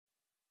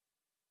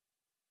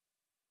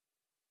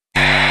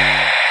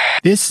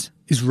This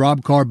is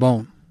Rob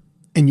Carbone,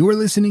 and you're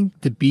listening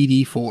to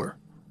BD4,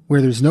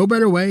 where there's no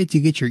better way to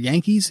get your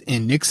Yankees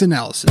and Knicks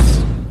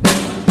analysis.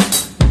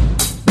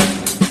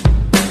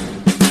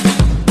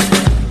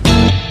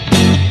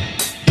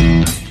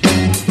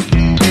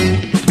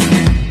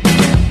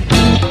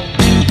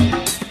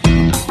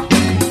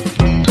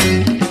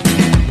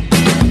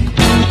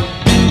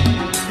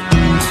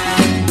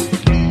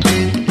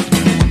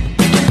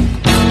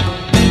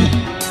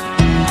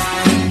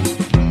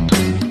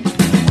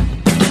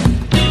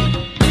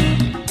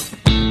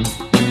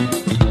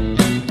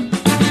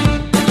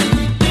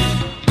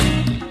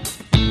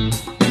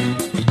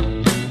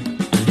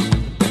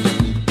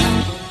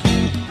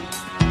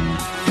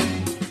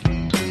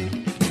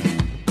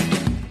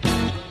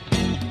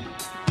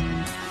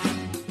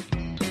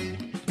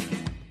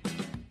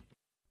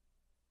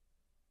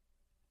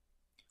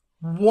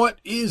 What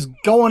is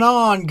going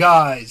on,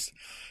 guys?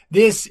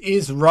 This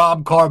is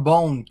Rob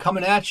Carbone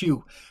coming at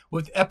you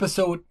with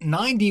episode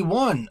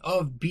 91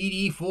 of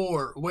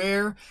BD4,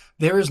 where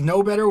there is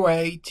no better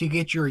way to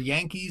get your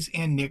Yankees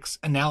and Knicks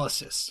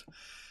analysis.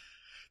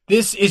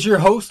 This is your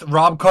host,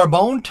 Rob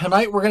Carbone.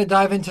 Tonight we're going to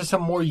dive into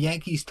some more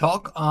Yankees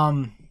talk.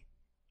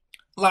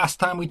 Last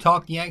time we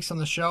talked Yanks on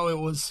the show, it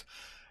was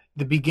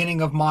the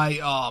beginning of my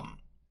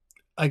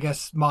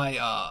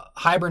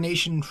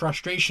hibernation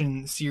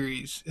frustration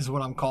series is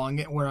what I'm calling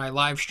it, where I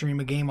live stream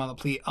a game on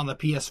the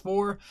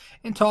PS4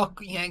 and talk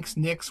Yanks,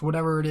 Knicks,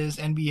 whatever it is,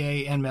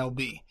 NBA,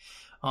 MLB.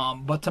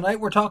 But tonight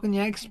we're talking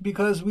Yanks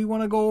because we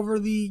want to go over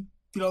the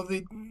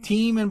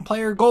team and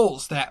player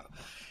goals. That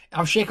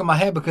I'm shaking my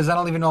head because I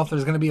don't even know if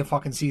there's going to be a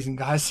fucking season,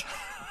 guys.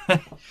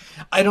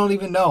 I don't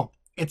even know.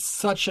 It's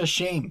such a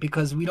shame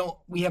because we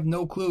have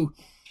no clue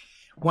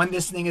when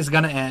this thing is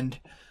going to end.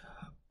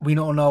 We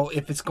don't know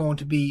if it's going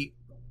to be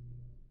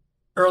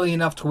early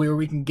enough to where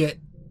we can get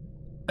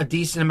a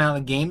decent amount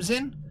of games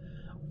in,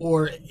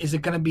 or is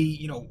it going to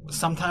be,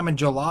 sometime in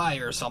July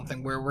or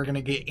something where we're going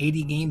to get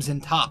 80 games in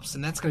tops,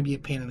 and that's going to be a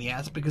pain in the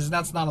ass because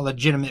that's not a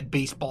legitimate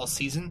baseball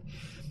season.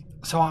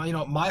 So,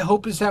 my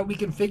hope is that we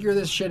can figure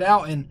this shit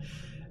out, and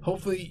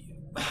hopefully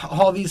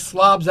all these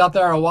slobs out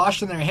there are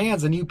washing their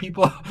hands and you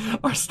people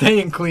are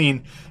staying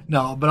clean.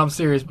 No, but I'm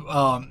serious.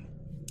 No,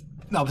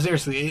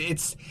 seriously,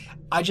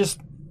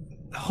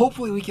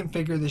 hopefully we can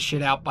figure this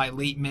shit out by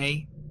late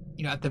May.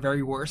 At the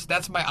very worst.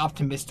 That's my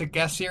optimistic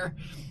guess here,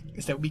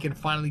 is that we can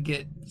finally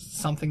get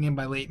something in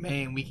by late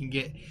May and we can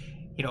get,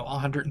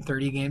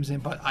 130 games in.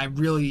 But I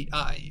really,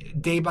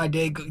 day by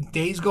day,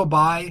 days go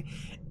by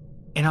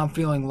and I'm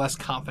feeling less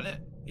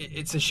confident.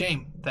 It's a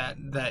shame that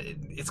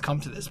it's come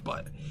to this,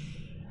 but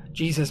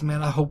Jesus,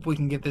 man, I hope we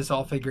can get this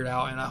all figured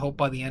out, and I hope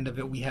by the end of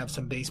it we have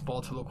some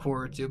baseball to look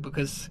forward to,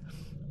 because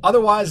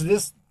otherwise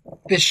this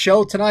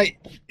show tonight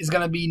is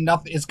going to be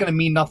nothing. It's going to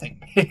mean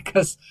nothing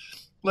because,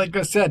 like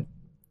I said,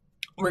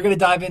 we're going to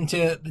dive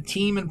into the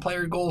team and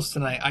player goals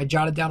tonight. I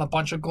jotted down a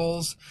bunch of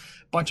goals,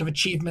 a bunch of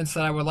achievements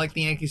that I would like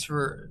the Yankees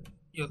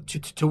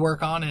to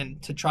work on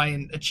and to try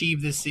and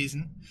achieve this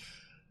season.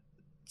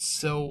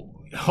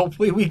 So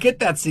hopefully we get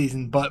that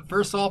season. But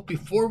first off,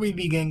 before we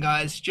begin,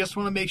 guys, just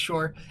want to make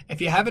sure,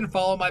 if you haven't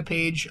followed my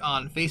page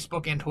on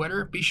Facebook and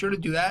Twitter, be sure to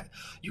do that.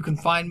 You can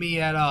find me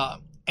at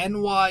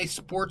NY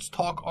Sports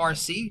Talk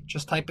RC.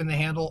 Just type in the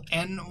handle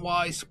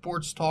NY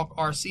Sports Talk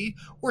RC,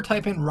 or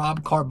type in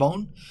Rob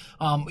Carbone.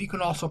 You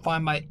can also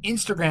find my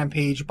Instagram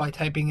page by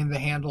typing in the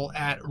handle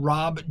at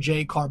Rob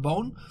J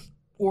Carbone,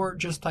 or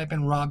just type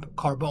in Rob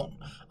Carbone.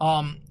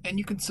 And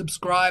you can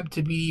subscribe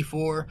to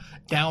BD4,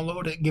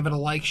 download it, give it a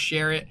like,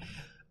 share it,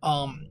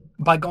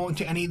 by going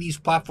to any of these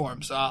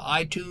platforms: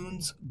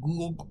 iTunes,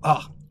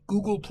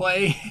 Google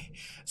Play,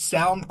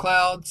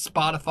 SoundCloud,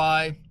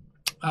 Spotify,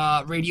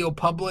 Radio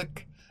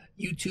Public,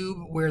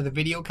 YouTube, where the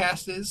video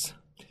cast is,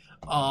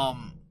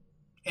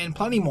 and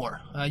plenty more.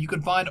 You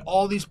can find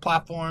all these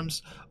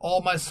platforms,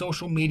 all my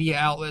social media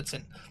outlets,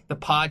 and the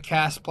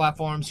podcast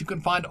platforms. You can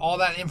find all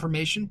that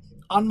information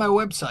on my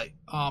website,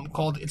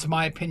 called It's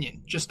My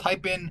Opinion. Just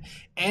type in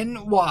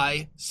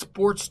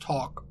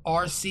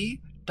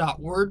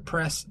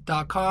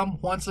nysportstalkrc.wordpress.com.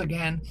 Once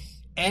again,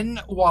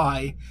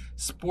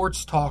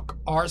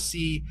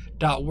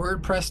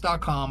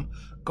 nysportstalkrc.wordpress.com.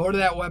 Go to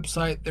that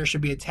website. There should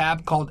be a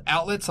tab called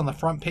Outlets on the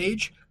front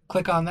page.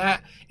 Click on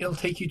that. It'll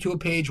take you to a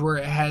page where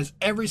it has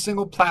every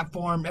single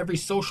platform, every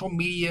social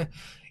media,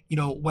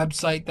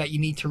 website that you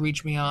need to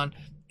reach me on,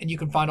 and you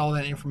can find all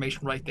that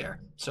information right there.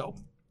 So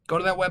go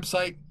to that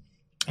website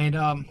and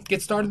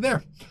get started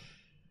there.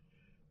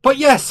 But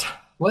yes,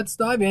 let's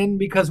dive in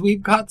because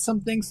we've got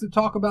some things to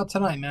talk about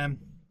tonight, man.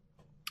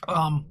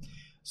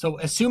 So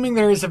assuming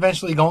there is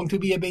eventually going to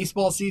be a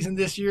baseball season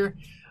this year,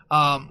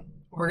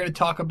 we're going to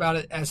talk about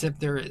it as if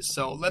there is.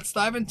 So let's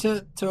dive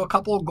into a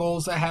couple of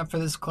goals I have for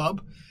this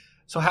club.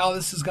 So how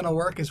this is going to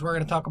work is we're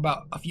going to talk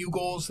about a few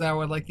goals that I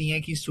would like the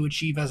Yankees to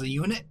achieve as a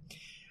unit.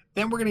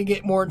 Then we're going to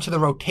get more into the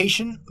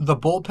rotation, the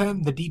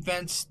bullpen, the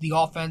defense, the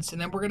offense, and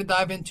then we're going to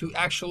dive into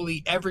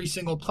actually every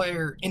single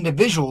player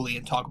individually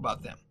and talk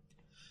about them.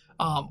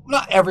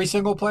 Not every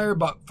single player,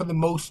 but for the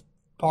most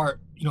part,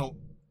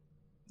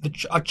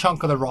 a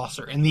chunk of the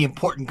roster and the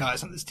important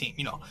guys on this team.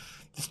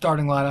 The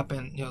starting lineup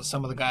and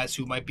some of the guys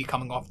who might be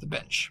coming off the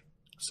bench.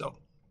 So,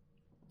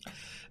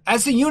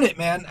 as a unit,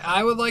 man,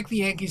 I would like the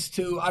Yankees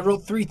to. I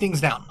wrote 3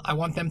 things down. I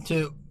want them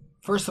to.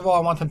 First of all, I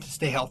want them to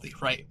stay healthy.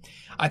 Right.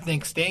 I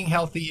think staying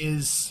healthy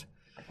is.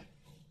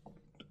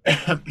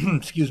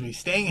 Excuse me.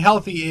 Staying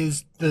healthy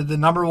is the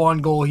number one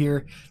goal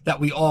here that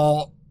we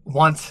all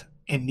want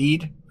and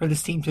need for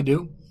this team to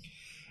do,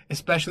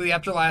 especially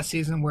after last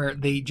season where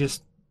they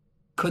just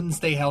couldn't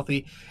stay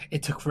healthy.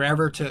 It took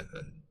forever to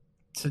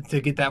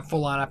get that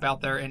full lineup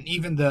out there, and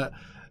even the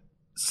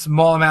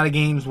small amount of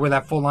games where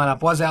that full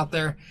lineup was out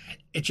there,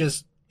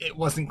 it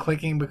wasn't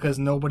clicking because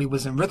nobody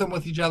was in rhythm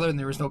with each other and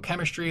there was no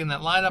chemistry in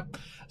that lineup.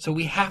 So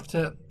we have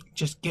to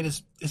just get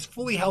as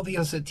fully healthy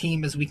as a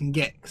team as we can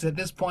get, because at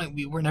this point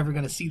we're never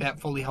going to see that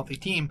fully healthy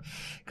team,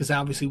 because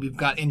obviously we've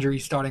got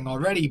injuries starting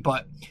already.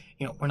 But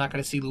we're not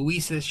going to see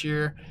Luis this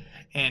year,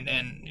 and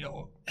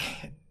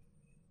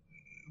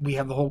we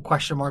have the whole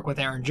question mark with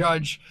Aaron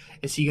Judge.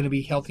 Is he going to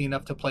be healthy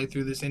enough to play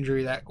through this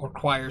injury that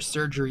requires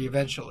surgery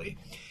eventually?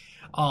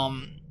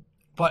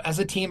 But as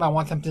a team, I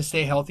want them to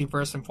stay healthy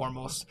first and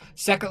foremost.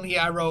 Secondly,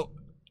 I wrote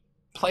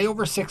play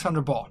over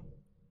 600 ball,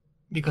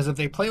 because if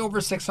they play over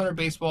 600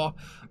 baseball,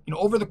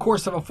 over the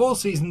course of a full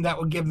season, that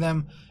would give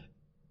them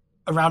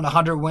around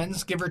 100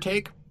 wins, give or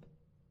take.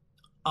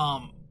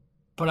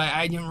 But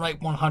I didn't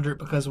write 100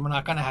 because we're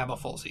not going to have a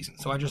full season.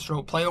 So I just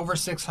wrote play over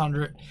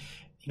 600.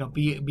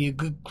 Be a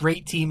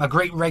great team, a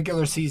great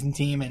regular season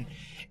team, and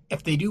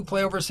if they do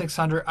play over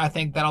 600, I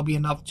think that'll be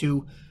enough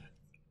to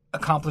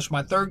accomplish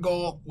my third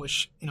goal,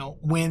 which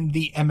win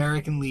the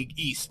American League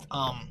East.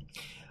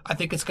 I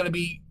think it's going to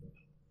be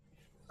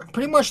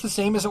pretty much the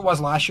same as it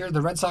was last year.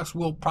 The Red Sox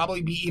will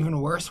probably be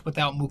even worse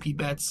without Mookie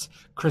Betts,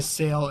 Chris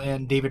Sale,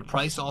 and David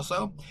Price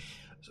also.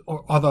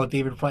 Although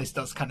David Price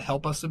does kind of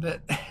help us a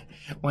bit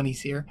when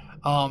he's here.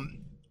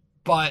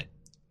 But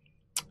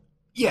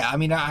yeah, I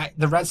mean,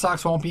 the Red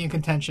Sox won't be in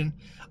contention.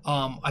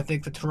 I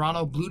think the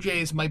Toronto Blue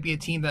Jays might be a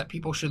team that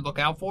people should look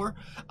out for.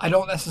 I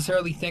don't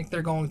necessarily think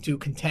they're going to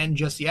contend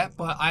just yet,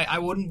 but I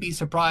wouldn't be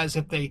surprised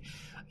if they,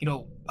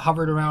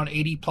 hovered around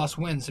 80 plus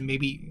wins and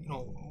maybe,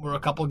 were a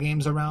couple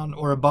games around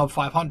or above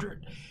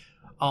 500.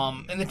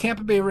 And the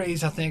Tampa Bay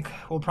Rays, I think,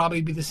 will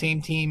probably be the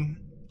same team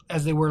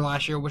as they were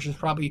last year, which is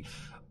probably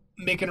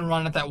making a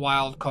run at that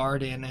wild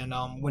card and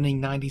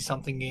winning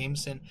 90-something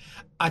games. And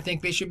I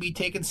think they should be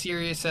taken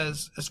serious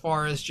as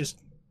far as just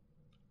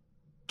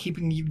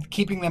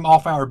keeping them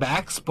off our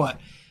backs, but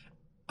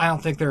I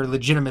don't think they're a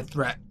legitimate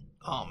threat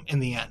in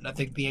the end. I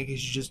think the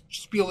Yankees should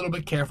just be a little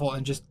bit careful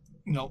and just,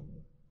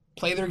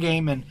 play their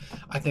game, and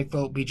I think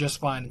they'll be just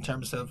fine in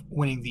terms of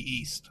winning the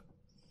East.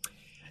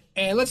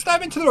 And let's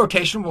dive into the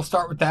rotation. We'll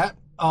start with that.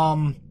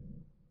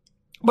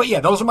 But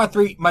yeah, those are my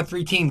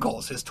three team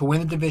goals: is to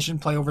win the division,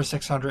 play over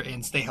 600,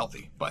 and stay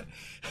healthy. But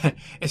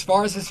as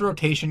far as this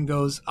rotation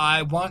goes,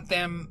 I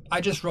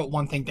just wrote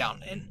one thing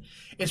down, and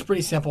it's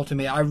pretty simple to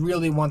me. I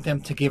really want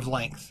them to give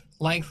length.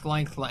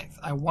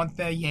 I want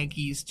the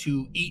Yankees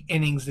to eat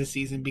innings this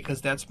season,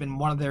 because that's been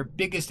one of their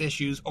biggest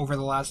issues over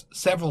the last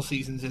several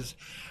seasons, is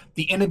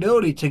the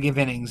inability to give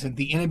innings and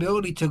the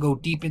inability to go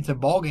deep into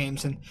ball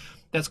games, and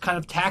that's kind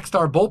of taxed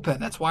our bullpen.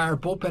 That's why our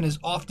bullpen is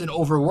often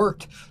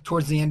overworked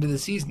towards the end of the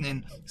season,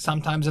 and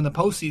sometimes in the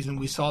postseason.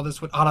 We saw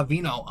this with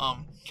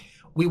Ottavino.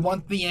 We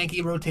want the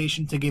Yankee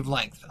rotation to give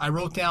length. I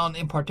wrote down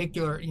in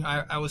particular,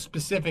 I was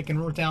specific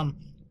and wrote down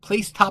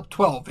place top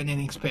 12 in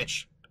innings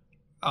pitched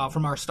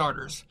from our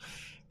starters,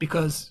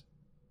 because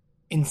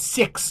in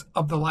 6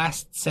 of the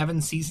last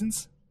 7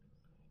 seasons,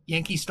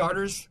 Yankee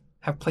starters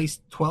have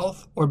placed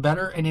 12th or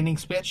better in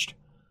innings pitched.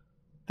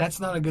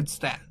 That's not a good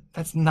stat.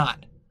 That's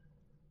not.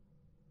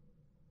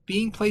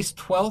 Being placed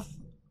 12th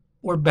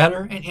or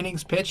better in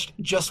innings pitched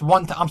just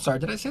one time. I'm sorry,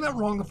 did I say that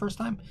wrong the first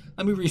time?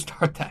 Let me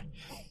restart that.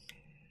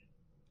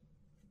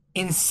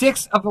 In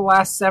 6 of the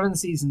last 7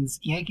 seasons,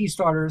 Yankee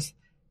starters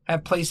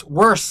have placed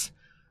worse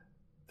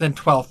than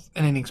 12th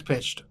in innings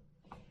pitched.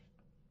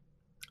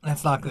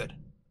 That's not good.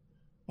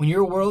 When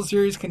you're a World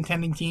Series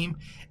contending team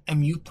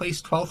and you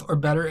place 12th or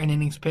better in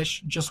innings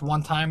pitched just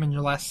one time in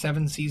your last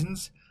 7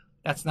 seasons,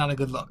 that's not a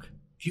good look.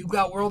 If you've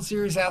got World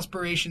Series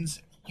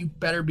aspirations, you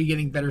better be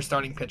getting better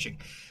starting pitching,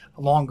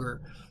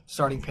 longer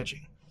starting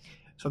pitching.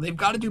 So they've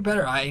got to do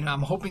better.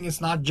 I'm hoping it's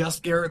not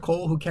just Garrett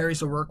Cole who carries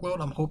the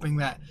workload. I'm hoping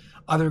that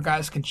other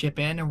guys can chip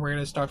in, and we're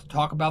going to start to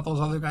talk about those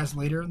other guys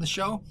later in the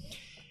show.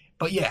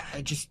 But yeah,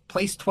 just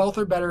place 12th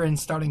or better in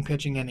starting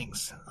pitching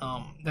innings.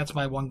 That's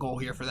my one goal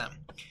here for them.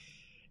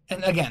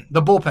 And again,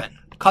 the bullpen.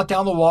 Cut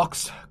down the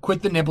walks.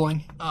 Quit the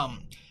nibbling. A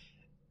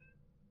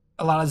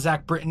lot of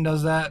Zach Britton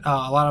does that.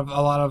 A lot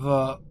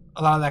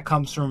of that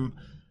comes from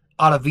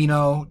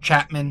Ottavino,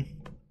 Chapman.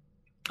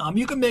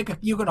 You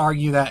can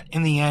argue that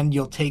in the end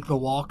you'll take the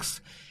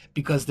walks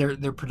because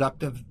they're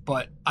productive.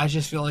 But I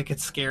just feel like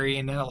it's scary,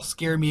 and it'll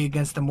scare me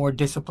against the more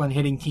disciplined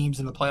hitting teams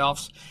in the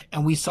playoffs.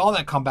 And we saw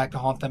that come back to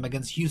haunt them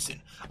against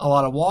Houston. A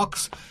lot of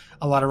walks,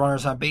 a lot of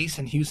runners on base,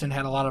 and Houston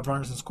had a lot of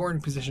runners in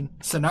scoring position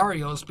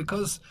scenarios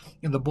because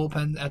the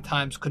bullpen at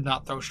times could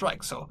not throw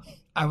strikes. So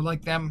I would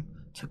like them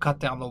to cut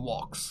down the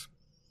walks.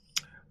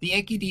 The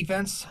Yankee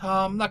defense,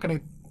 I'm not going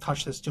to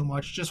touch this too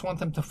much. Just want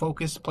them to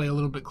focus, play a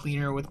little bit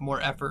cleaner with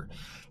more effort.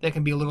 They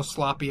can be a little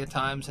sloppy at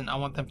times, and I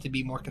want them to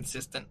be more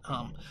consistent.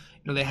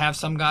 They have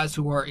some guys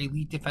who are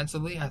elite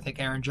defensively. I think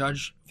Aaron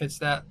Judge fits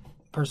that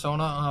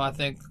persona. I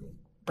think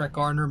Brett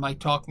Gardner, Mike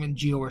Tauchman,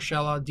 Gio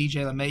Urshela,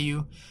 DJ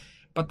LeMahieu.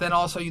 But then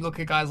also you look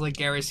at guys like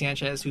Gary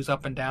Sanchez, who's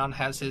up and down,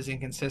 has his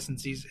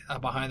inconsistencies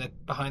behind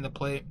the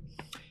plate.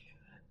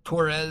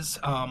 Torres,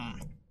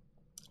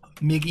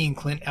 Miggy and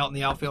Clint out in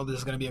the outfield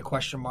is going to be a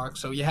question mark.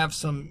 So you have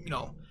some,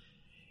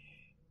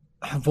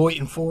 Voit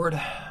and Ford,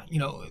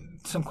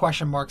 some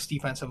question marks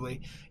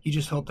defensively. You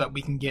just hope that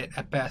we can get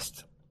at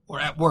best or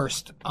at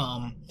worst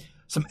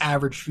some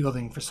average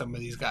fielding for some of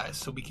these guys,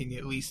 so we can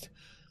at least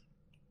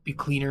be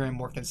cleaner and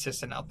more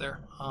consistent out there.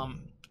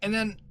 And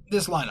then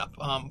this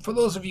lineup, for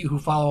those of you who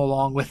follow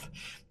along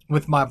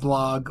with my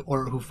blog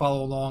or who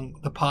follow along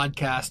the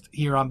podcast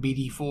here on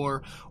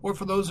BD4, or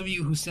for those of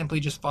you who simply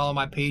just follow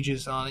my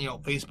pages on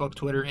Facebook,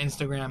 Twitter,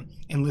 Instagram,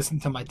 and listen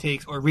to my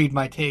takes or read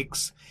my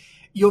takes,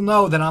 you'll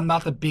know that I'm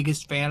not the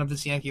biggest fan of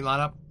this Yankee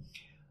lineup.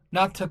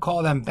 Not to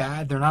call them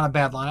bad. They're not a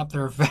bad lineup.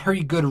 They're a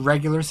very good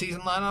regular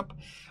season lineup.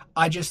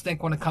 I just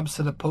think when it comes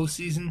to the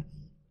postseason,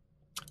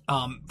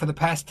 for the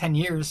past 10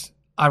 years,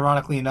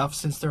 ironically enough,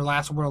 since their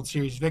last World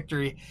Series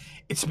victory,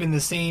 it's been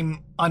the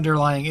same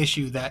underlying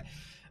issue that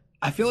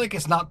I feel like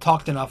it's not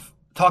talked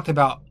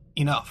about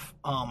enough.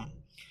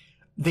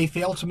 They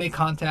fail to make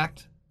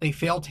contact. They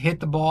fail to hit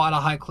the ball at a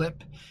high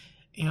clip.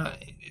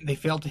 They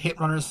fail to hit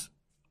runners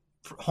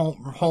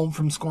home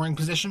from scoring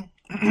position.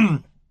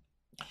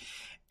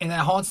 And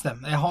that haunts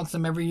them. It haunts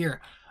them every year.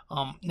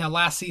 Now,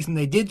 last season,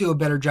 they did do a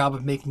better job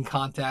of making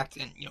contact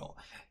and,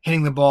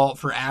 hitting the ball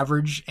for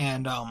average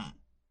and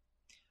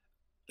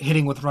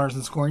hitting with runners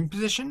in scoring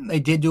position. They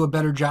did do a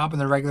better job in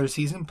the regular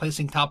season,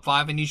 placing top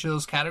 5 in each of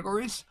those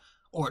categories.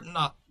 Or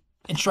not.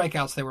 In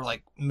strikeouts, they were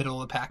like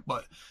middle of the pack,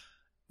 but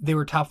they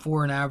were top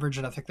 4 in average,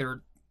 and I think they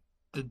were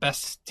the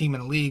best team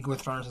in the league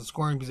with runners in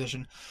scoring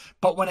position.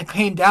 But when it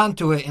came down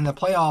to it in the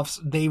playoffs,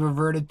 they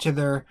reverted to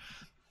their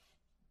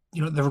they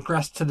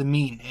regressed to the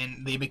mean,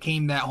 and they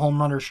became that home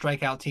runner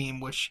strikeout team,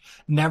 which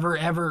never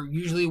ever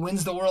usually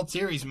wins the World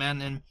Series,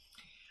 man. And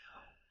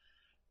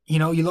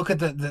you look at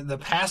the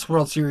past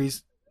World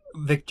Series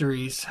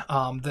victories.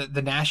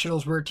 The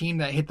Nationals were a team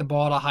that hit the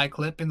ball at a high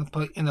clip in the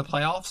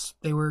playoffs.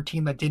 They were a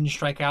team that didn't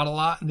strike out a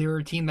lot, and they were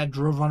a team that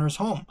drove runners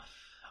home.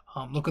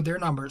 Look at their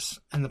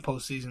numbers in the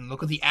postseason.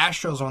 Look at the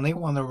Astros when they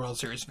won their World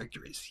Series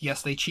victories.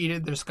 Yes, they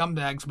cheated. They're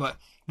scumbags, but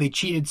they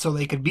cheated so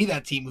they could be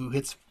that team who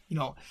hits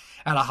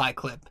at a high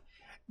clip.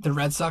 The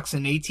Red Sox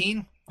in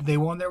 2018, they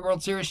won their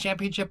World Series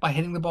championship by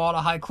hitting the ball at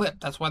a high clip.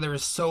 That's why they were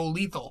so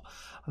lethal.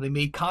 They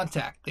made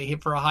contact. They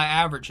hit for a high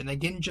average. And they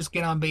didn't just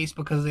get on base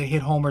because they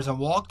hit homers and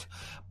walked,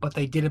 but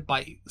they did it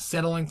by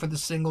settling for the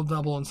single,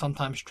 double, and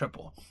sometimes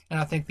triple. And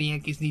I think the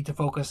Yankees need to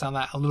focus on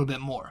that a little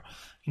bit more.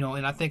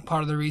 And I think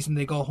part of the reason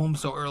they go home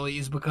so early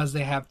is because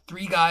they have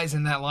 3 guys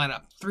in that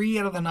lineup. 3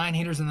 out of the 9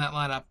 hitters in that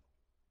lineup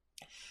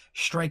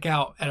strike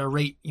out at a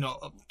rate,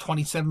 of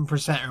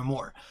 27% or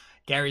more.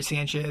 Gary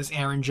Sanchez,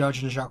 Aaron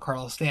Judge, and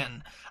Giancarlo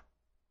Stanton.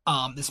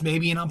 This may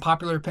be an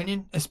unpopular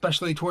opinion,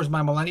 especially towards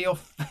my millennial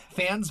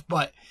fans,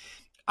 but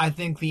I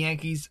think the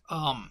Yankees,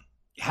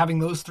 having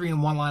those 3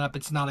 in one lineup,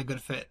 it's not a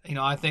good fit.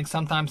 I think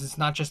sometimes it's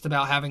not just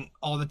about having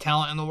all the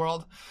talent in the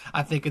world.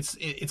 I think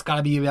it's got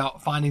to be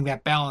about finding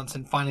that balance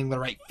and finding the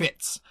right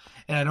fits.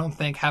 And I don't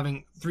think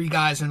having 3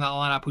 guys in that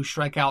lineup who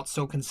strike out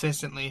so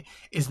consistently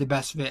is the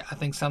best fit. I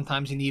think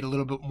sometimes you need a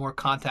little bit more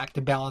contact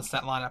to balance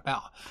that lineup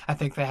out. I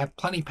think they have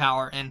plenty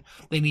power, and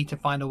they need to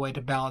find a way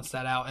to balance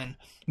that out and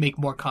make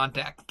more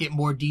contact. Get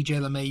more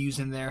DJ LeMahieu's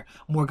in there,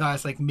 more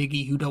guys like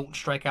Miggy who don't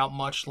strike out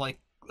much, like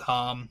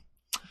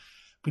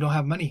we don't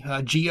have many.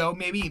 Gio,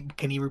 maybe.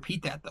 Can he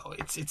repeat that, though?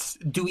 It's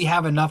do we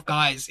have enough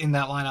guys in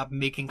that lineup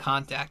making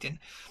contact? And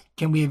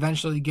can we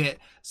eventually get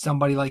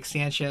somebody like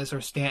Sanchez or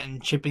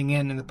Stanton chipping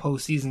in the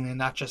postseason and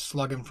not just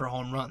slugging for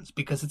home runs?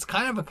 Because it's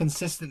kind of a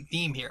consistent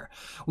theme here.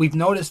 We've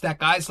noticed that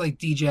guys like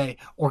DJ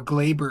or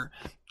Glaber,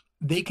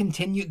 they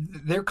continue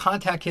their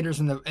contact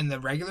hitters in the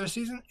regular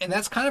season, and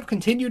that's kind of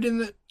continued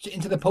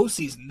into the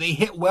postseason. They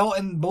hit well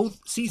in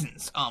both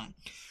seasons.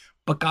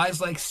 But guys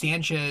like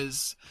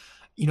Sanchez,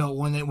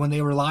 when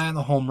they rely on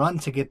the home run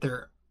to get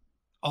their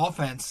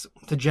offense,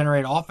 to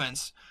generate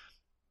offense,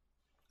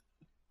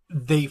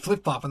 they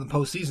flip-flop in the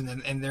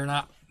postseason, and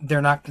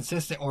they're not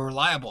consistent or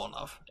reliable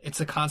enough. It's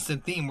a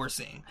constant theme we're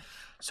seeing.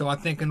 So I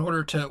think in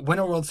order to win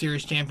a World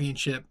Series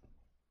championship,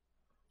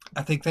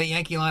 I think that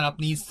Yankee lineup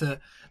needs to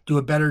do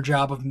a better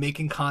job of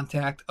making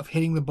contact, of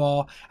hitting the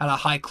ball at a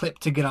high clip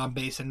to get on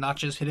base, and not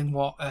just hitting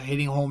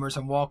homers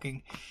and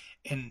walking.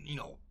 And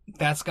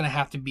that's going to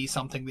have to be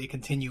something they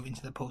continue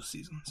into the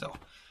postseason. So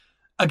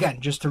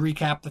again, just to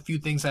recap the few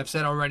things I've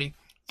said already.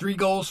 3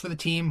 goals for the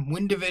team: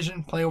 win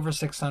division, play over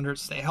 600,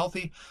 stay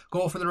healthy.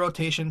 Goal for the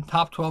rotation,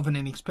 top 12 in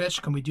innings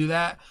pitched. Can we do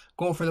that?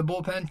 Goal for the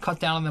bullpen, cut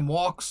down on them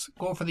walks.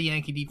 Goal for the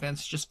Yankee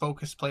defense, just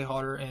focus, play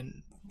harder,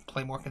 and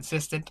play more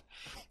consistent.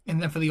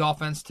 And then for the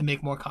offense, to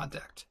make more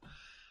contact.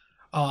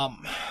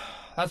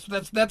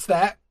 That's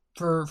that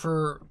for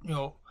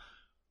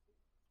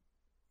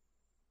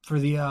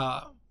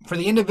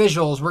the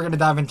individuals. We're gonna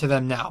dive into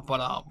them now,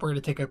 but we're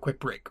gonna take a quick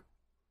break.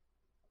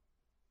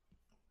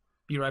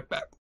 Be right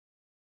back.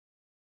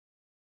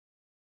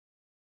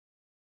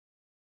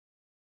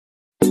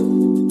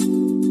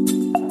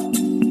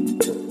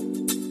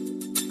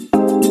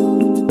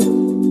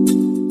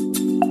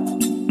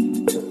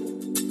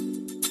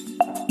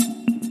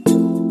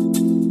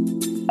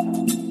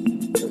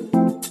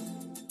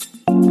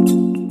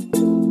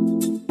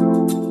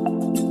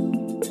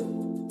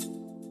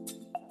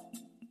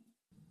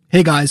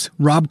 Hey guys,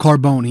 Rob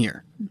Carbone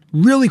here.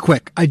 Really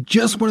quick, I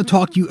just want to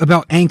talk to you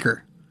about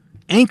Anchor.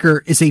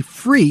 Anchor is a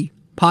free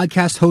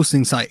podcast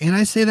hosting site, and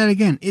I say that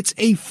again, it's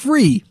a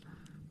free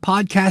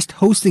podcast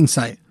hosting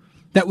site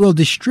that will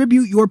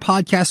distribute your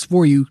podcast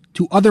for you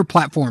to other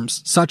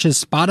platforms such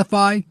as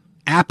Spotify,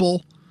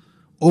 Apple,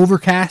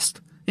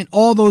 Overcast, and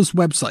all those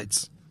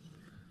websites.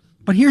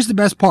 But here's the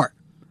best part.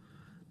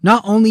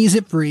 Not only is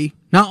it free,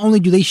 not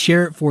only do they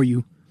share it for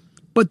you,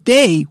 but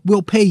they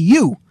will pay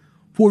you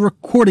for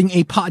recording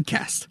a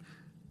podcast.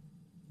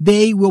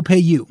 They will pay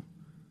you.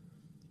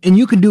 And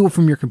you can do it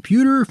from your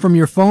computer, from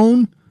your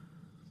phone.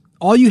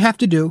 All you have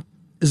to do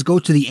is go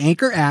to the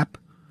Anchor app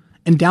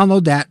and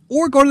download that,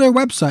 or go to their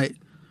website,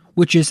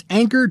 which is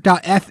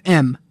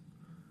anchor.fm,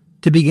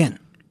 to begin.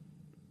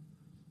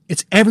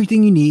 It's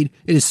everything you need.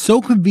 It is so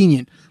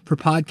convenient for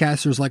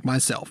podcasters like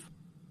myself.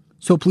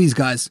 So please,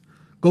 guys,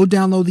 go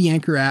download the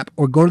Anchor app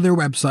or go to their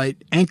website,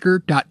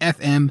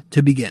 anchor.fm,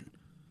 to begin.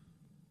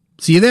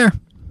 See you there.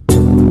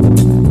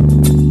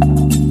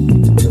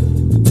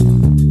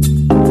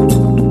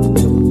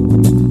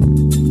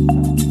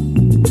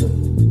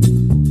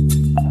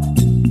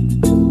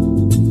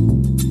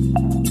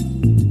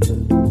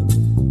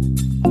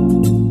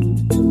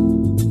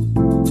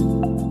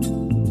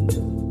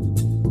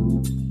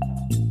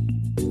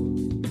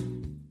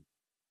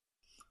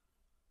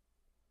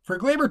 For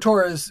Gleyber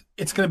Torres,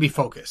 it's going to be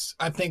focus.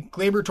 I think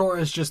Gleyber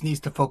Torres just needs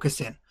to focus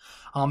in.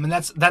 And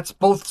that's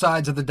both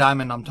sides of the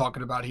diamond I'm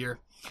talking about here.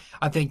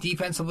 I think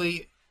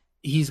defensively,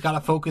 he's got to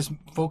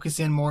focus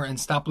in more and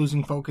stop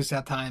losing focus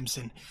at times.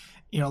 And,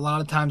 a lot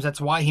of times that's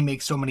why he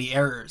makes so many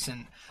errors.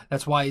 And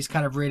that's why he's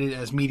kind of rated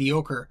as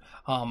mediocre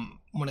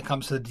when it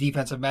comes to the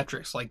defensive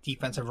metrics, like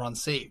defensive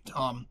runs saved.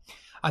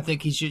 I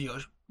think he's,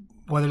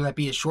 whether that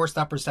be a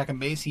shortstop or second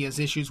base, he has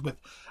issues with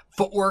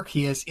footwork.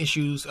 He has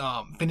issues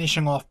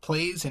finishing off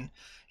plays, and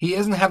he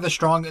doesn't have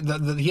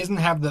he doesn't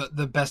have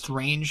the best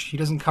range. He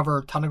doesn't cover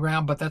a ton of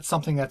ground, but that's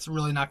something that's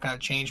really not going to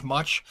change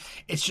much.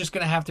 It's just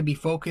going to have to be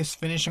focused,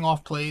 finishing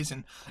off plays,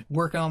 and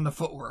working on the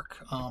footwork.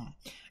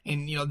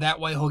 And that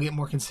way he'll get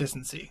more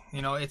consistency.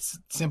 It's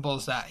simple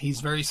as that.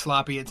 He's very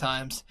sloppy at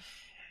times.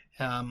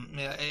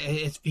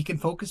 If he can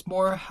focus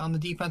more on the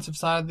defensive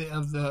side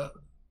of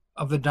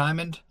the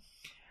diamond,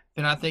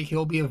 then I think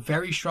he'll be a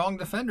very strong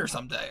defender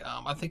someday.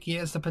 I think he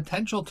has the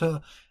potential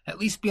to at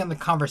least be on the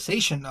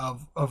conversation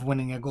of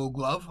winning a Gold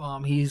Glove.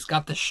 He's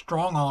got the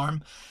strong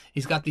arm.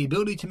 He's got the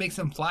ability to make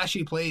some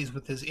flashy plays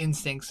with his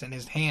instincts and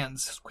his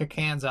hands, his quick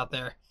hands out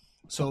there.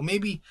 So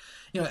maybe,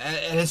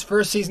 at his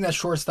first season at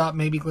shortstop,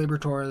 maybe Gleyber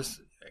Torres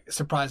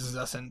surprises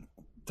us and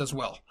does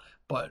well.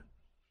 But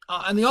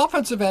on the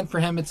offensive end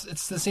for him,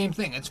 it's the same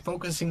thing. It's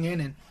focusing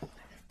in and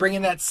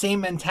bringing that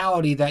same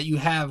mentality that you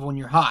have when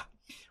you're hot.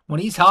 When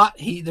he's hot,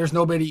 there's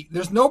nobody,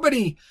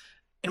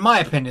 in my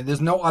opinion,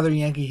 there's no other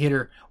Yankee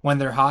hitter when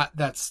they're hot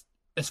that's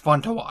as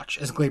fun to watch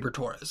as Gleyber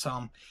Torres.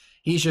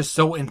 He's just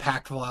so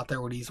impactful out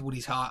there when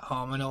he's hot.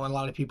 I know a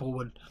lot of people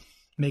would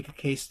make a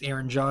case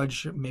Aaron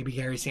Judge, maybe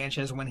Gary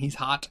Sanchez when he's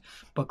hot,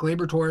 but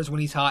Gleyber Torres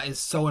when he's hot is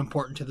so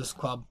important to this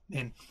club,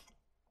 and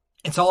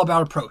it's all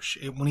about approach.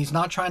 When he's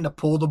not trying to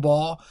pull the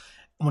ball,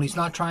 when he's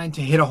not trying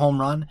to hit a home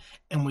run,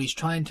 and when he's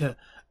trying to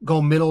go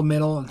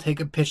middle and take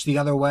a pitch the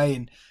other way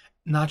and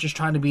not just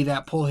trying to be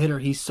that pull hitter,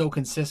 he's so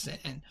consistent.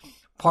 And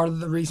part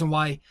of the reason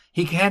why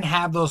he can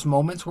have those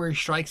moments where he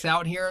strikes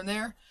out here and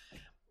there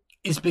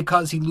is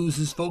because he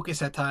loses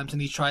focus at times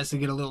and he tries to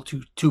get a little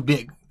too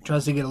big.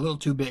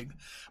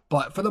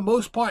 But for the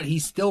most part,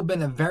 he's still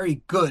been a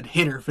very good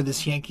hitter for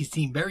this Yankees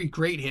team. Very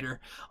great hitter.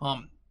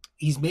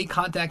 He's made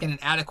contact at an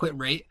adequate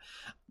rate,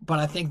 but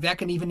I think that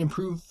can even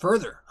improve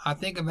further. I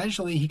think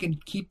eventually he can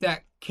keep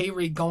that K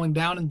rate going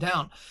down and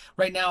down.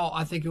 Right now,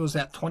 I think it was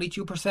at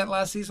 22%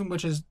 last season,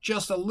 which is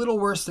just a little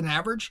worse than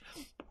average.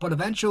 But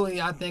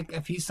eventually, I think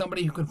if he's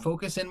somebody who can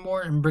focus in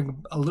more and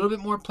bring a little bit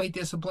more plate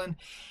discipline,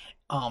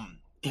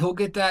 he'll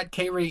get that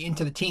K rate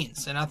into the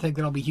teens. And I think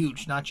that'll be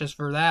huge, not just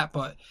for that,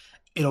 but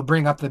It'll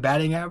bring up the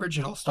batting average.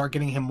 It'll start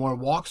getting him more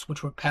walks,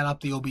 which would pad up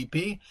the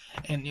OBP,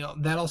 and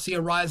that'll see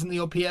a rise in the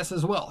OPS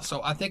as well.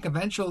 So I think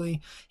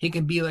eventually he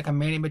can be like a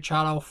Manny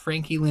Machado,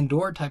 Frankie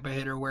Lindor type of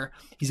hitter, where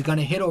he's going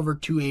to hit over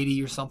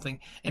 280 or something,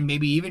 and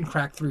maybe even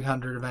crack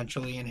 300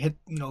 eventually, and hit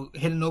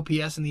an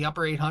OPS in the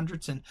upper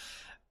 800s and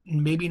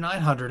maybe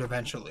 900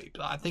 eventually.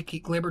 I think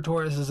Gleyber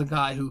Torres is a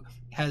guy who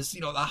has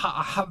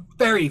a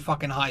very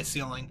fucking high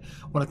ceiling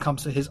when it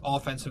comes to his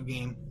offensive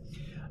game.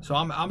 So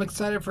I'm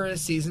excited for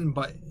this season,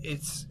 but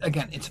it's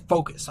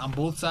focus on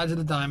both sides of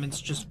the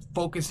diamonds. Just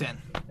focus in.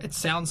 It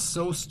sounds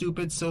so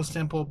stupid, so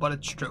simple, but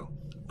it's true.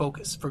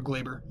 Focus for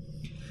Gleyber.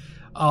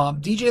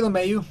 DJ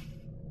LeMahieu,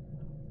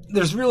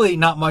 there's really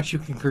not much you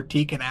can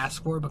critique and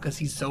ask for because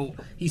he's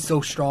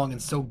so strong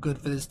and so good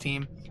for this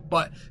team.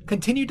 But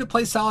continue to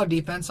play solid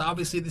defense.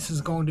 Obviously, this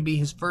is going to be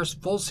his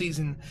first full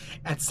season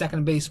at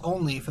second base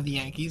only for the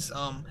Yankees.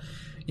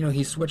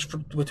 He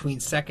switched between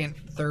second,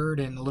 third,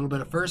 and a little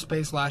bit of first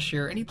base last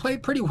year, and he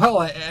played pretty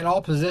well at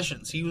all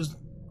positions. He was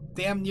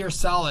damn near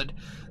solid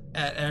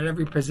at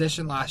every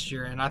position last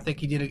year, and I think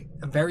he did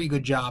a very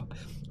good job.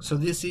 So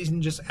this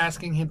season, just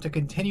asking him to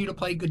continue to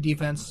play good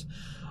defense.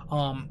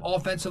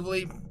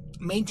 Offensively,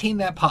 maintain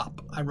that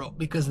pop, I wrote,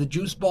 because the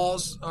juice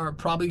balls are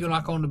probably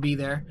not going to be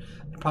there.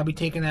 They're probably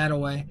taking that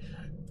away.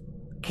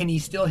 Can he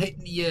still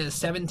hit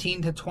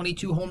 17 to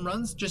 22 home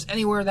runs? Just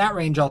anywhere in that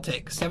range I'll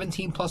take.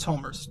 17 plus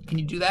homers. Can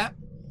you do that?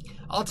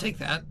 I'll take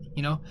that.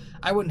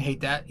 I wouldn't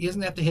hate that. He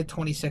doesn't have to hit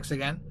 26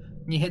 again.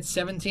 When you hit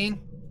 17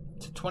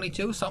 to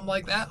 22, something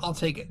like that, I'll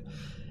take it.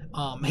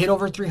 Hit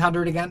over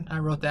 300 again. I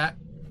wrote that.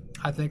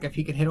 I think if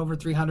he can hit over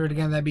 300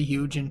 again, that'd be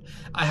huge. And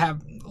I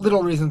have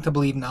little reason to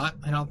believe not.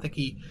 I don't think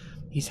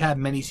he's had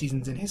many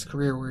seasons in his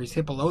career where he's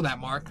hit below that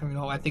mark.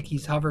 I think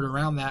he's hovered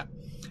around that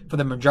for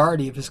the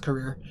majority of his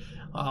career.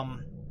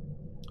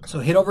 So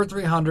hit over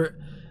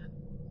 300,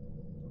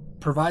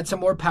 provide some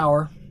more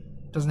power.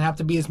 Doesn't have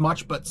to be as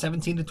much, but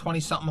 17 to 20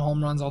 something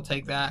home runs, I'll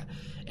take that.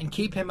 And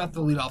keep him at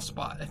the leadoff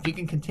spot. If he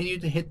can continue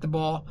to hit the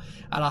ball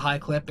at a high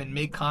clip and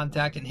make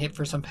contact and hit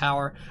for some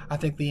power, I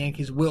think the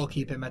Yankees will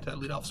keep him at that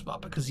leadoff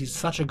spot because he's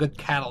such a good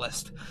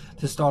catalyst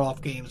to start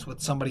off games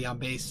with somebody on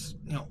base,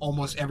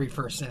 almost every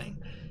first inning.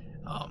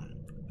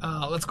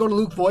 Let's go to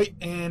Luke Voit,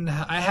 and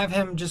I have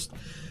him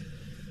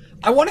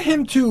I want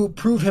him to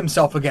prove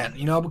himself again,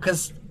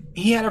 because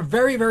he had a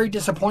very, very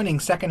disappointing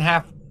second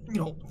half,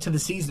 to the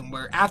season,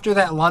 where after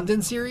that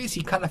London series,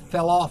 he kind of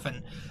fell off,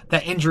 and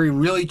that injury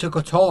really took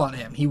a toll on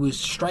him. He was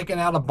striking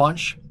out a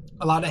bunch,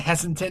 a lot of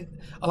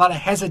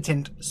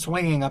hesitant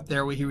swinging up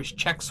there, where he was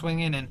check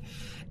swinging and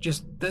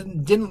just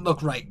didn't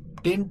look right.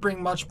 Didn't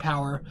bring much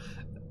power.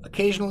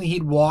 Occasionally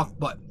he'd walk,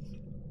 but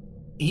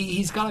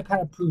he's got to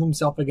kind of prove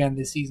himself again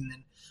this season.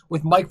 And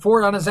with Mike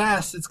Ford on his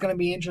ass, it's going to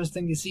be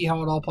interesting to see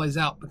how it all plays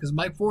out, because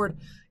Mike Ford,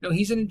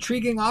 he's an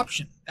intriguing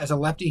option as a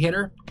lefty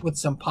hitter with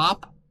some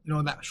pop,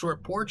 that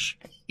short porch.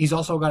 He's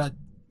also got an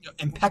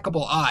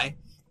impeccable eye,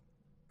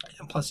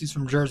 and plus he's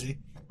from Jersey,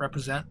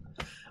 represent.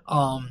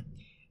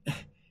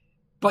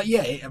 But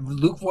yeah,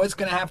 Luke Voigt's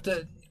going to have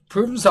to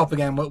prove himself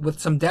again with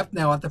some depth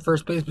now at the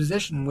first base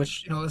position,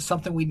 which is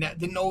something we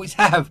didn't always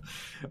have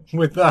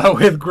with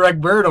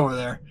Greg Bird over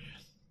there.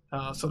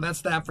 So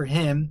that's that for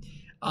him.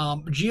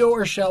 Gio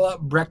Urshela,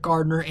 Brett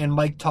Gardner, and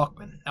Mike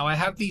Tauchman. Now I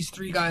have these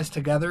three guys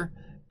together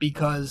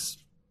because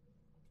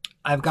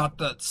I've got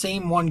the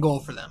same one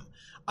goal for them.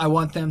 I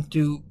want them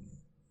to.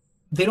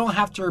 They don't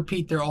have to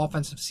repeat their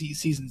offensive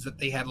seasons that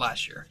they had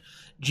last year.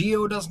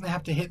 Gio doesn't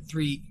have to hit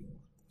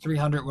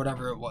 300,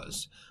 whatever it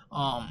was.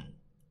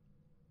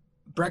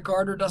 Brett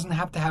Gardner doesn't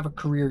have to have a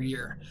career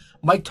year.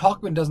 Mike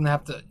Tauchman doesn't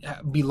have to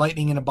be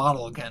lightning in a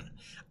bottle again.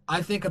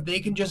 I think if they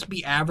can just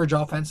be average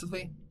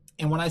offensively,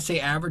 and when I say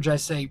average, I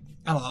say,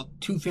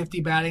 250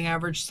 batting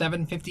average,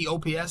 750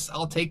 OPS,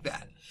 I'll take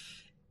that.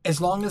 As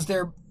long as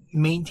they're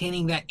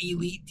maintaining that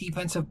elite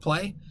defensive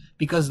play,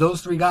 because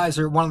those three guys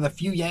are one of the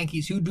few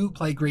Yankees who do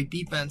play great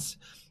defense.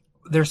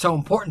 They're so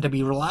important to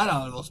be relied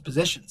on in those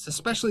positions,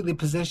 especially the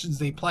positions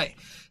they play.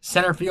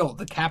 Center field,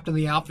 the captain of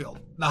the outfield,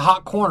 the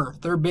hot corner,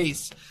 third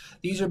base.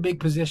 These are big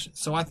positions.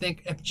 So I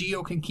think if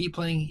Gio can keep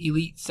playing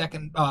elite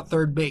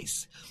third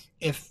base,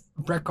 if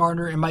Brett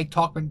Gardner and Mike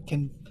Tauchman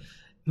can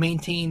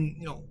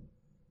maintain,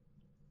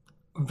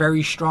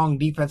 very strong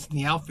defense in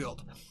the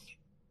outfield,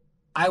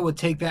 I would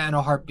take that in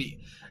a heartbeat.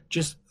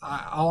 Just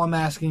all I'm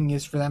asking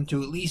is for them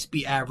to at least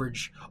be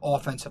average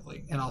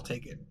offensively, and I'll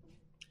take it.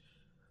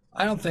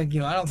 I don't think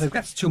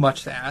that's too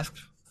much to ask.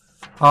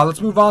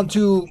 Let's move on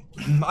to,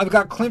 I've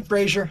got Clint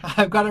Frazier.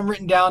 I've got him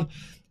written down,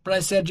 but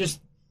I said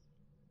just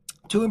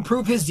to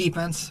improve his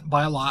defense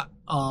by a lot,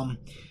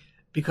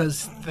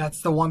 because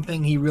that's the one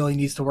thing he really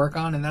needs to work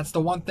on, and that's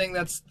the one thing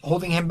that's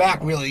holding him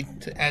back, really,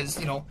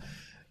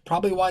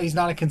 probably why he's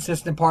not a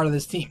consistent part of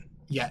this team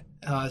yet,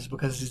 is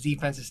because his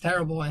defense is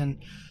terrible,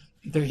 and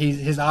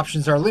his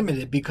options are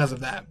limited because of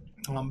that.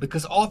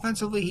 Because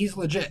offensively, he's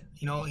legit.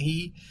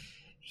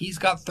 he's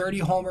got 30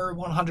 homer,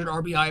 100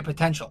 RBI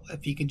potential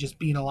if he can just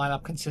be in a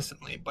lineup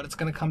consistently. But it's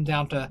going to come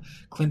down to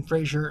Clint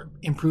Frazier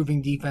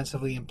improving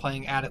defensively and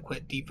playing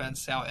adequate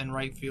defense out in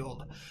right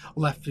field,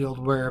 left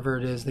field, wherever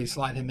it is they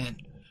slide him in.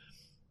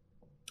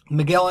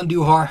 Miguel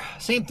Andujar,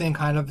 same thing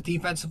kind of.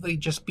 Defensively,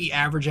 just be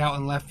average out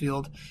in left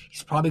field.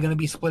 He's probably going to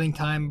be splitting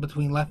time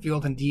between left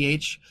field and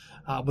DH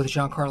with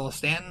Giancarlo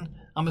Stanton,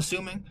 I'm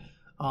assuming.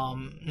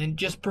 And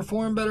just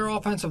perform better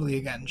offensively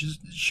again.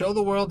 Just show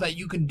the world that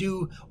you can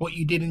do what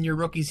you did in your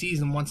rookie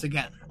season once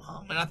again.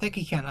 And I think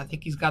he can. I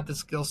think he's got the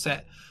skill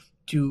set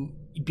to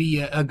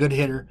be a good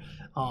hitter.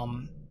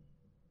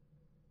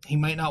 He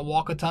might not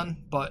walk a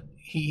ton, but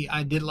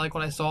I did like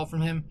what I saw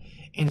from him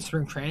in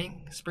spring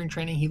training. Spring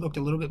training, he looked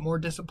a little bit more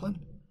disciplined.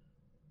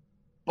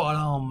 But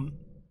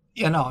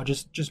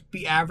just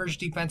be average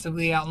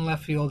defensively out in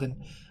left field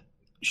and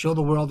show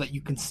the world that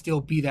you can still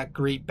be that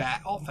great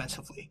bat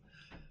offensively.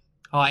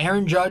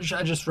 Aaron Judge,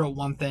 I just wrote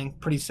one thing,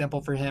 pretty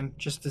simple for him,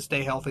 just to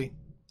stay healthy.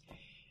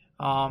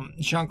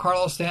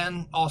 Giancarlo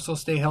Stanton, also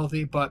stay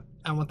healthy, but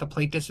I want the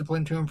plate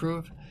discipline to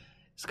improve.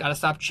 He's got to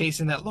stop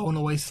chasing that low and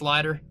away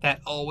slider.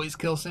 That always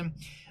kills him.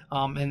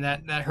 And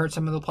that hurts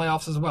him in the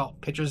playoffs as well.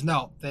 Pitchers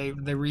know. They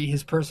read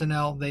his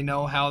personnel. They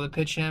know how to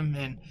pitch him,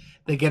 and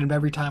they get him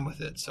every time with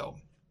it. So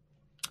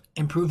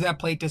improve that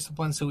plate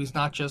discipline so he's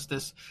not just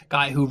this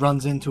guy who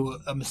runs into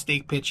a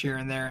mistake pitch here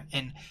and there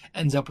and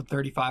ends up with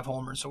 35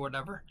 homers or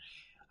whatever.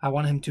 I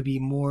want him to be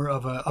more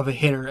of a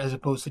hitter as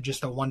opposed to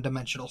just a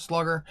one-dimensional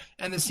slugger.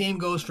 And the same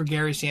goes for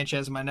Gary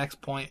Sanchez, my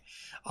next point.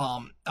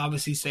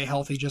 Obviously stay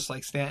healthy just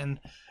like Stanton.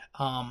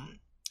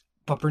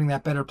 But bring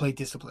that better plate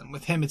discipline.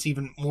 With him, it's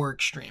even more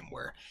extreme,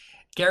 where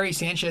Gary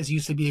Sanchez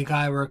used to be a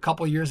guy where a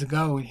couple years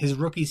ago, in his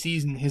rookie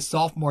season, his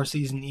sophomore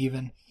season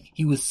even,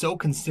 he was so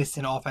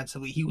consistent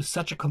offensively. He was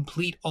such a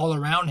complete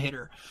all-around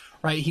hitter,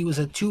 right? He was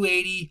a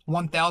 280,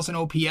 1,000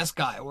 OPS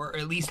guy, or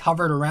at least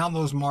hovered around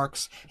those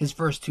marks his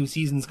first two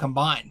seasons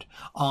combined.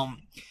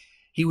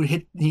 He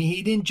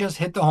didn't just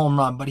hit the home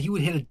run, but he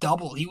would hit a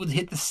double. He would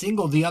hit the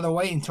single the other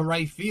way into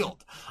right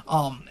field.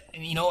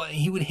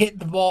 He would hit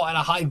the ball at a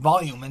high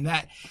volume, and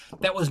that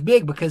was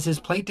big because his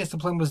plate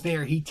discipline was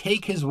there. He'd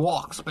take his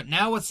walks, but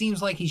now it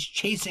seems like he's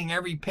chasing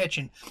every pitch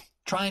and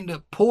trying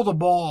to pull the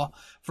ball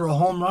for a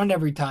home run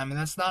every time, and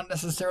that's not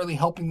necessarily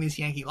helping this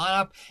Yankee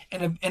lineup.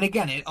 And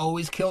again, it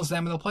always kills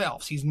them in the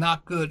playoffs. He's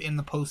not good in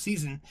the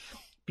postseason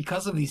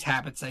because of these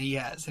habits that he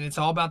has. And it's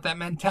all about that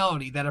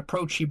mentality, that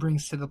approach he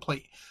brings to the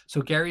plate.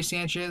 So Gary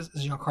Sanchez,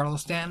 Giancarlo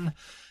Stanton,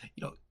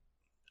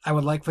 I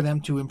would like for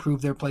them to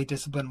improve their plate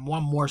discipline,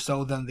 one more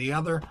so than the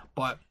other,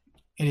 but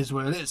it is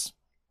what it is.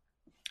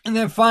 And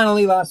then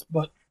finally, last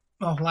but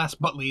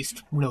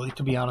least, really,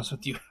 to be honest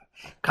with you,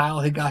 Kyle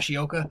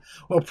Higashioka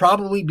will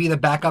probably be the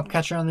backup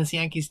catcher on this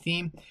Yankees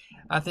team.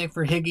 I think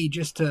for Higgy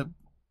just to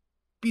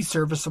be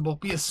serviceable,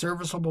 be a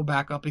serviceable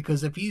backup,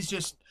 because if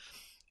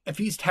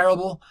he's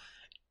terrible,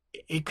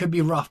 it could be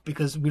rough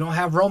because we don't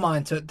have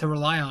Romine to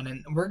rely on.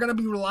 And we're going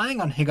to be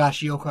relying on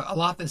Higashioka a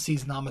lot this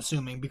season, I'm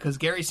assuming, because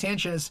Gary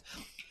Sanchez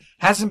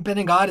hasn't been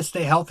a guy to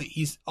stay healthy.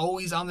 He's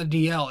always on the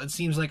DL. It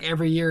seems like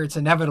every year it's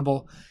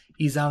inevitable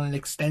he's on an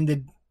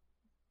extended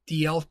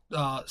DL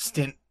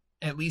stint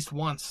at least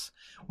once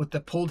with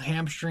the pulled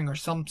hamstring or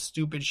some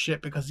stupid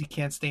shit because he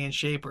can't stay in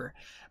shape or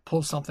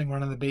pull something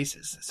running the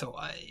bases. So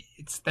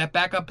it's that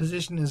backup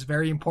position is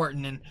very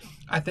important, and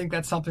I think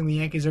that's something the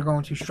Yankees are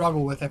going to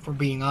struggle with, if we're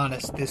being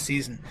honest, this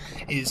season,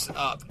 is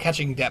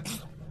catching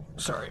depth.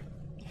 Sorry.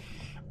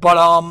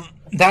 But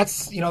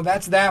that's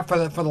that for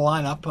the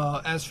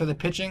lineup. As for the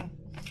pitching,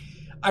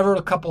 I wrote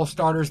a couple of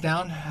starters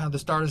down, the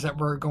starters that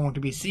we're going to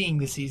be seeing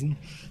this season.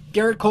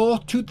 Garrett Cole,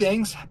 two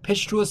things.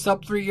 Pitch to a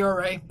sub-3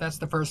 ERA. That's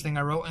the first thing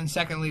I wrote. And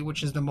secondly,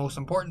 which is the most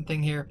important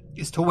thing here,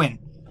 is to win.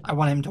 I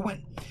want him to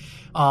win.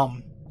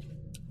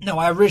 No,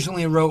 I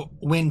originally wrote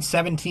win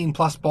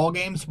 17-plus ball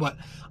games, but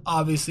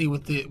obviously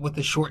with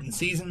the shortened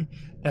season,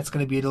 that's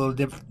going to be a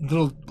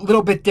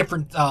little bit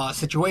different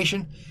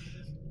situation.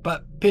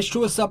 But pitch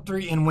to a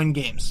sub-3 and win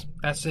games.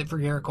 That's it for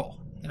Garrett Cole.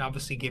 And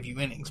obviously give you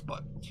innings,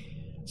 but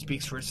it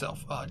speaks for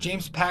itself.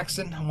 James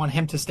Paxton, I want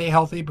him to stay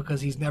healthy because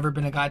he's never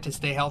been a guy to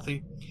stay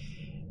healthy.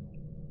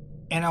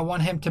 And I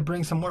want him to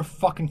bring some more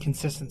fucking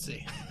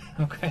consistency.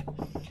 Okay?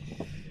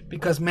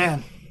 Because,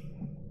 man,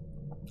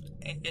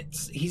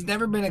 he's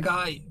never been a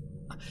guy.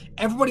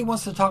 Everybody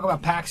wants to talk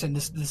about Paxton.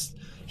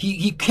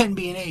 He can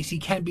be an ace. He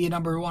can be a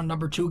number 1,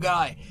 number 2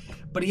 guy.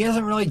 But he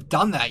hasn't really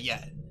done that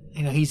yet.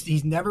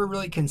 He's never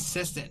really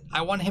consistent.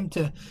 I want him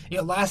to,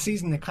 last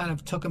season it kind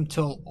of took him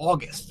till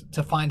August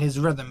to find his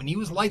rhythm, and he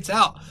was lights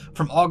out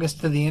from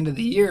August to the end of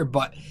the year,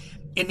 but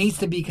it needs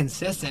to be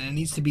consistent. It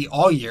needs to be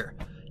all year.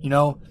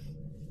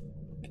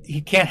 He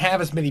can't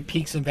have as many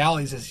peaks and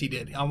valleys as he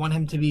did. I want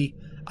him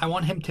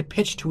to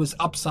pitch to his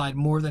upside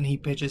more than he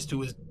pitches to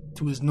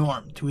his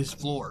norm, to his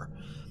floor.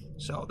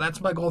 So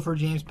that's my goal for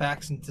James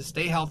Paxton, to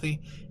stay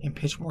healthy and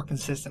pitch more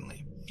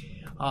consistently.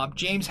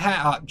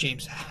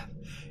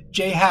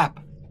 J Happ,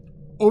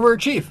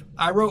 overachieve.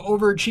 I wrote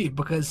overachieve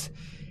because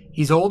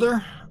he's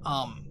older.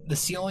 The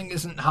ceiling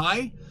isn't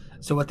high.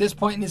 So at this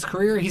point in his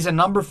career, he's a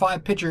number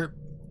 5 pitcher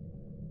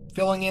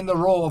filling in the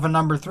role of a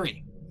number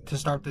 3 to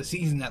start the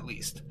season at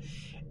least.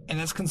 And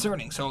that's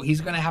concerning. So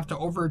he's going to have to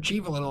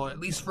overachieve a little, at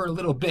least for a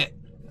little bit,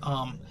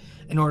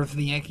 in order for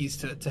the Yankees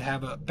to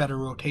have a better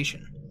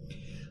rotation.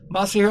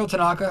 Masahiro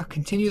Tanaka,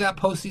 continue that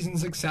postseason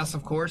success,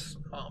 of course.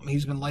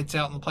 He's been lights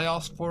out in the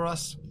playoffs for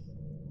us.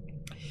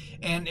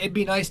 And it'd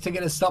be nice to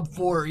get a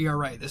sub-4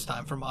 ERA this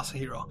time for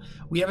Masahiro.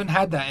 We haven't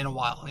had that in a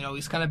while.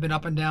 He's kind of been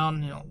up and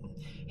down,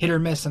 hit or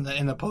miss in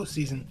the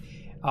postseason,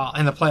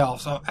 in the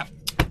playoffs. So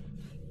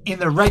in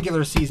the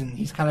regular season,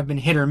 he's kind of been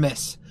hit or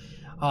miss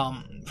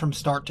from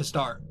start to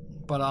start.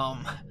 But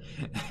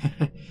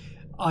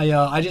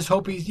I just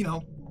hope he's,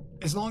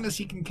 as long as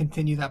he can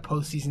continue that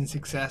postseason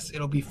success,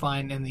 it'll be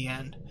fine in the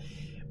end.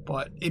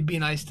 But it'd be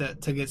nice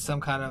to get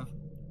some kind of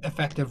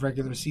effective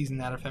regular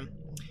season out of him.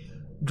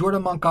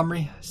 Jordan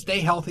Montgomery, stay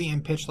healthy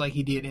and pitch like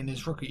he did in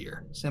his rookie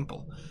year.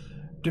 Simple.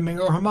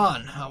 Domingo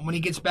Germán, when he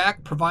gets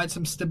back, provide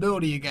some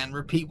stability again.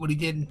 Repeat what he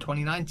did in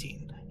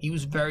 2019. He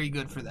was very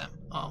good for them.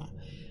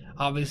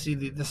 Obviously,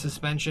 the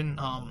suspension,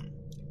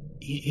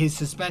 his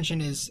suspension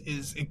is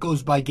it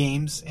goes by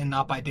games and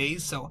not by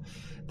days. So,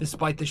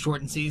 despite the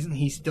shortened season,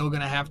 he's still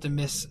going to have to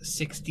miss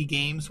 60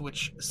 games,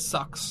 which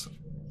sucks.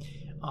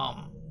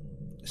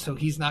 So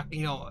he's not,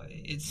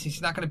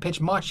 he's not going to pitch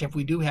much if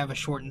we do have a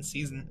shortened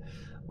season,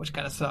 which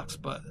kind of sucks,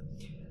 but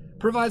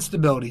provide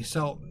stability.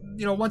 So,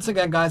 once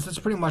again, guys, that's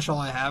pretty much all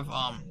I have.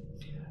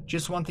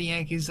 Just want the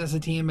Yankees as a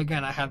team.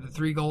 Again, I have the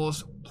 3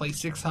 goals: play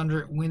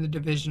 .600, win the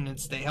division, and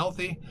stay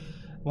healthy.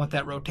 Want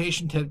that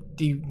rotation to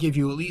give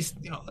you at least,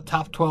 a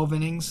top 12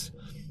 innings,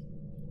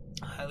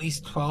 at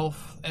least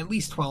 12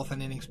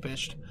 innings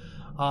pitched.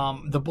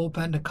 The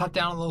bullpen to cut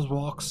down on those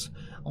walks.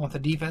 I want the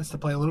defense to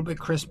play a little bit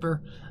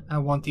crisper. I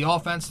want the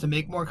offense to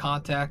make more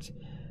contact.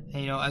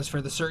 And, as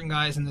for the certain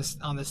guys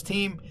on this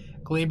team,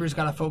 Glaber's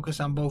got to focus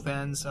on both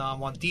ends. I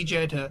want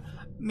DJ to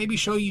maybe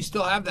show you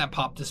still have that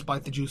pop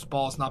despite the juice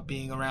balls not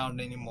being around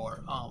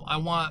anymore. I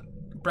want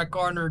Brett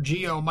Gardner,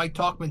 Gio, Mike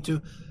Tauchman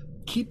to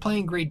keep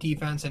playing great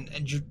defense and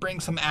just bring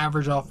some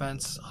average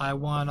offense. I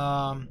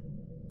want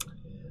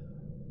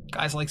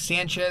guys like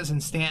Sanchez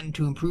and Stanton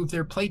to improve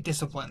their plate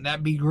discipline.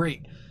 That'd be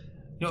great.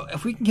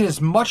 If we can get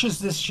as much as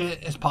this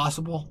shit as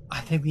possible,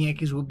 I think the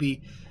Yankees will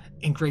be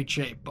in great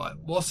shape. But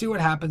we'll see what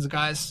happens,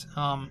 guys.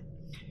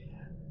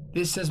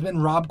 This has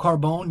been Rob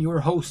Carbone, your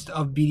host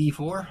of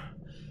BD4.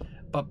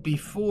 But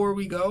before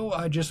we go,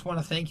 I just want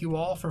to thank you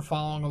all for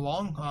following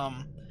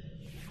along.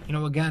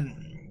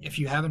 Again, if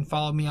you haven't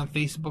followed me on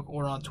Facebook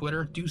or on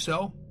Twitter, do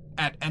so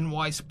at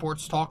NY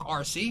Sports Talk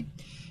RC.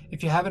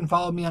 If you haven't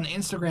followed me on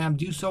Instagram,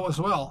 do so as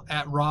well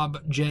at Rob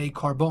J.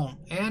 Carbone.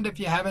 And if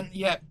you haven't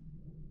yet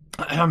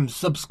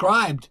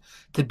subscribed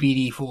to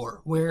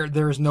BD4, where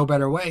there is no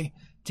better way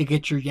to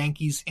get your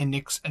Yankees and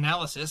Knicks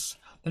analysis,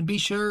 then be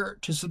sure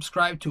to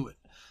subscribe to it.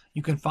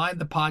 You can find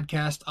the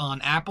podcast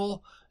on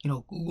Apple,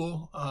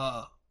 Google,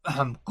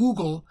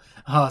 SoundCloud,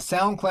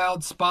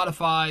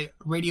 Spotify,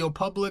 Radio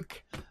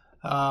Public,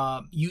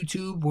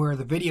 YouTube, where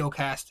the video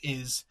cast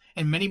is,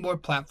 and many more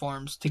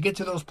platforms. To get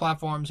to those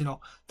platforms, to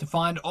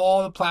find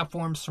all the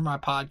platforms for my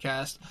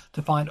podcast,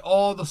 to find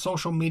all the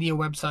social media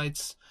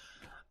websites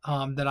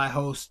that I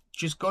host,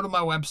 just go to my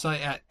website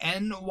at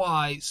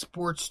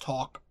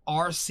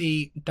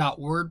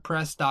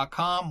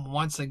nysportstalkrc.wordpress.com.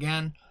 Once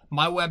again,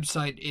 my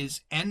website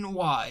is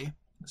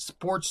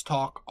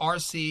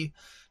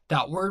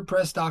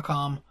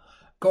nysportstalkrc.wordpress.com.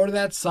 Go to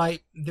that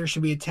site. There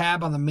should be a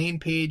tab on the main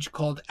page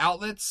called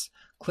Outlets.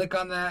 Click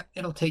on that.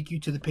 It'll take you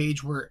to the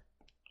page where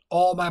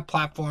all my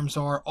platforms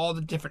are, all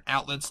the different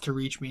outlets to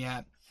reach me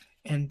at.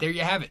 And there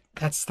you have it.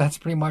 That's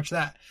pretty much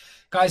that.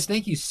 Guys,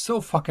 thank you so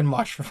fucking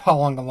much for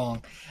following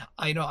along.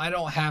 I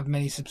don't have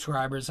many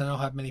subscribers. I don't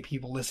have many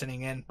people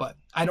listening in, but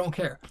I don't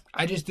care.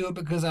 I just do it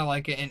because I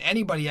like it, and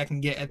anybody I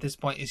can get at this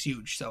point is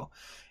huge. So,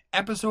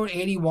 episode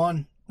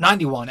 91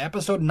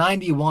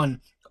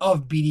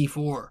 of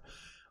BD4,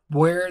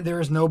 where there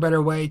is no better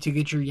way to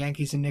get your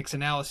Yankees and Knicks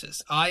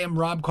analysis. I am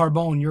Rob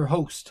Carbone, your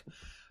host.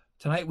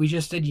 Tonight we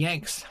just did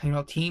Yanks,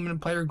 team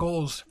and player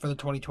goals for the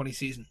 2020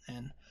 season,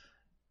 and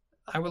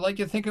I would like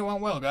you to think it went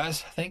well,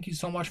 guys. Thank you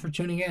so much for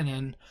tuning in,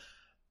 and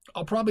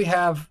I'll probably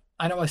I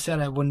know I said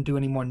I wouldn't do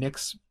any more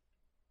Knicks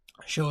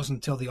shows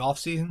until the off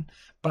season,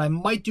 but I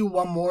might do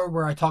one more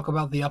where I talk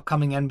about the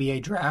upcoming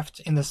NBA draft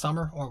in the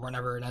summer, or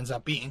whenever it ends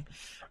up being.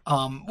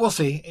 We'll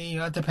see.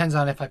 It depends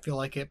on if I feel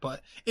like it,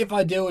 but if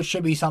I do, it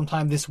should be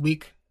sometime this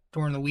week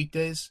during the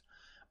weekdays.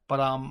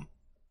 But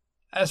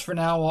as for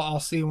now, I'll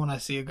see you when I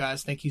see you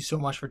guys. Thank you so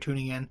much for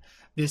tuning in.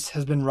 This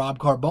has been Rob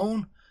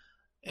Carbone,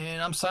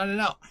 and I'm signing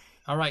out.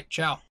 All right,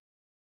 ciao.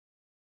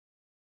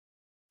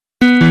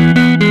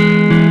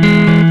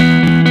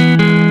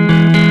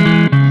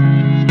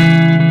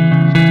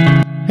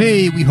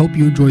 Hey, we hope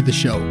you enjoyed the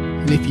show.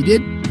 And if you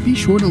did, be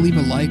sure to leave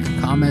a like,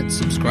 comment,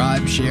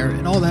 subscribe, share,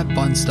 and all that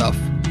fun stuff.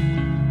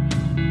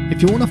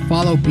 If you want to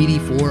follow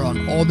BD4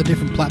 on all the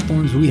different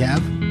platforms we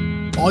have,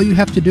 all you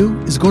have to do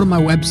is go to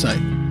my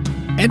website,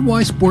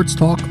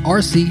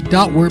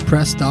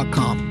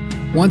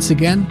 nysportstalkrc.wordpress.com. Once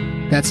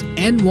again, That's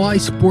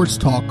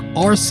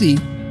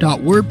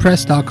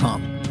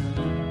nysportstalkrc.wordpress.com.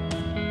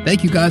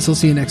 Thank you guys. I'll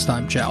see you next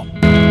time. Ciao.